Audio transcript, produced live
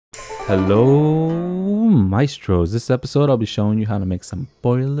Hello, Maestros. This episode, I'll be showing you how to make some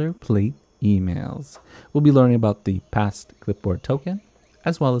boilerplate emails. We'll be learning about the past clipboard token,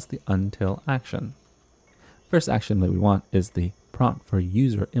 as well as the until action. First action that we want is the prompt for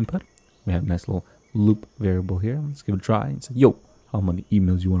user input. We have a nice little loop variable here. Let's give it a try and say, yo, how many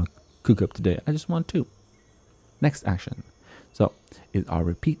emails you want to cook up today? I just want 2. Next action. So, is our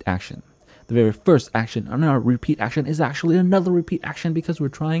repeat action. The very first action on our repeat action is actually another repeat action because we're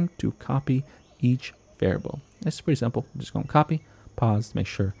trying to copy each variable. It's pretty simple. We're just going to copy, pause, make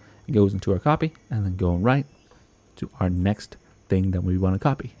sure it goes into our copy, and then go right to our next thing that we want to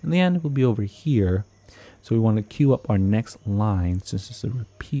copy. In the end, it will be over here. So we want to queue up our next line since it's a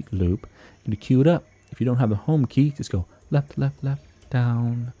repeat loop. And to queue it up, if you don't have the home key, just go left, left, left,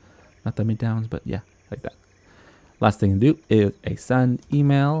 down. Not that many downs, but yeah, like that. Last thing to do is a send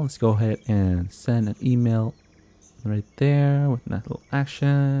email. Let's go ahead and send an email right there with that little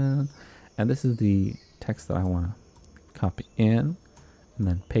action. And this is the text that I want to copy in and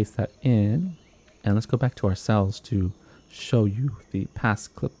then paste that in. And let's go back to our cells to show you the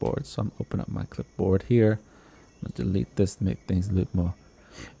past clipboard. So I'm opening up my clipboard here. I'm going to delete this to make things a little more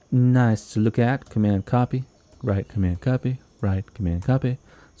nice to look at. Command copy, right, command copy, right, command copy.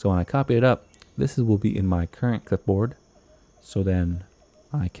 So when I copy it up, this will be in my current clipboard. So then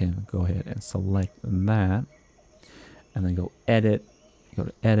I can go ahead and select that and then go edit,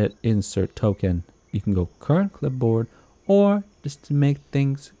 insert token. You can go current clipboard, or just to make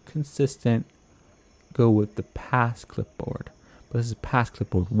things consistent, go with the past clipboard. But this is past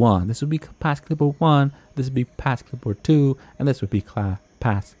clipboard 1. This would be past clipboard 1. This would be past clipboard 2. And this would be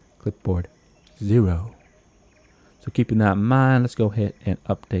past clipboard 0. So keeping that in mind, let's go ahead and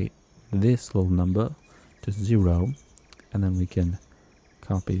update this little number to 0. And then we can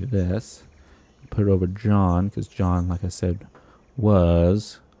copy this, put it over John, because John, like I said,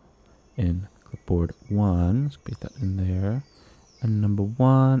 was in clipboard 1. Let's put that in there. And number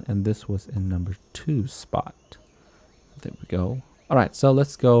 1, and this was in number 2 spot. There we go. All right, so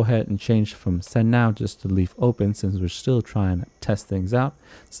let's go ahead and change from send now just to leave open since we're still trying to test things out.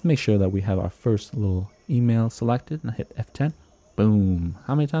 Let's make sure that we have our first little email selected and hit F10. Boom.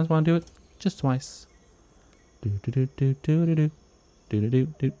 How many times want to do it? Just twice. Pretty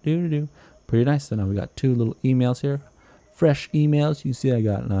nice. So now we got 2 little emails here. Fresh emails. You see I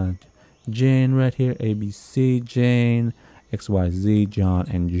got Jane right here. ABC, Jane, XYZ, John,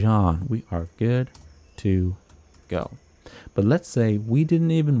 and John. We are good to go. But let's say we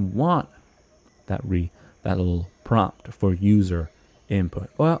didn't even want that little prompt for user input.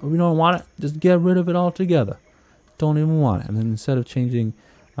 Well, we don't want it. Just get rid of it altogether. Don't even want it. And then instead of changing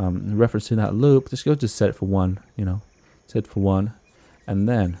referencing that loop, just set it for 1, set it for 1, and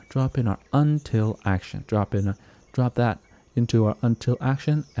then drop in our until action. Drop that into our until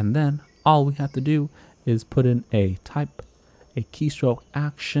action, and then all we have to do is put in a keystroke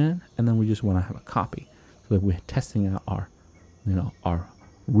action, and then we just want to have a copy so that we're testing out our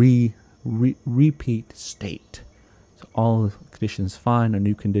repeat state. So all the conditions fine. A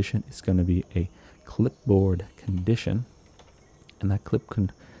new condition is going to be a clipboard condition, and that clip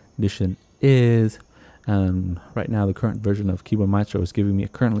condition is right now the current version of Keyboard Maestro is giving me a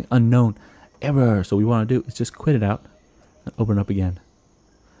currently unknown error. So what we want to do is just quit it out and open it up again,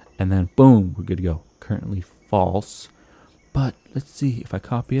 and then boom, we're good to go. Currently false, but let's see if I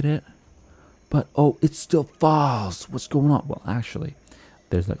copied it. But oh, it's still false. What's going on? Well, actually,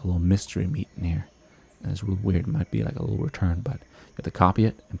 there's like a little mystery meat in here, and it's real weird. It might be like a little return, but you have to copy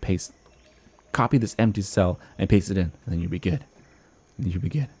it and paste. Copy this empty cell and paste it in, and then you'll be good. You'll be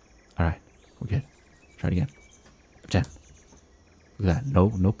good. All right, we're good. Try it again. F10. Look at that.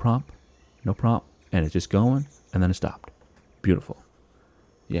 No prompt, and it's just going, and then it stopped. Beautiful.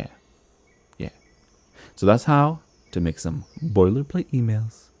 Yeah. So that's how to make some boilerplate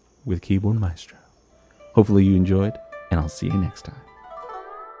emails with Keyboard Maestro. Hopefully you enjoyed, and I'll see you next time.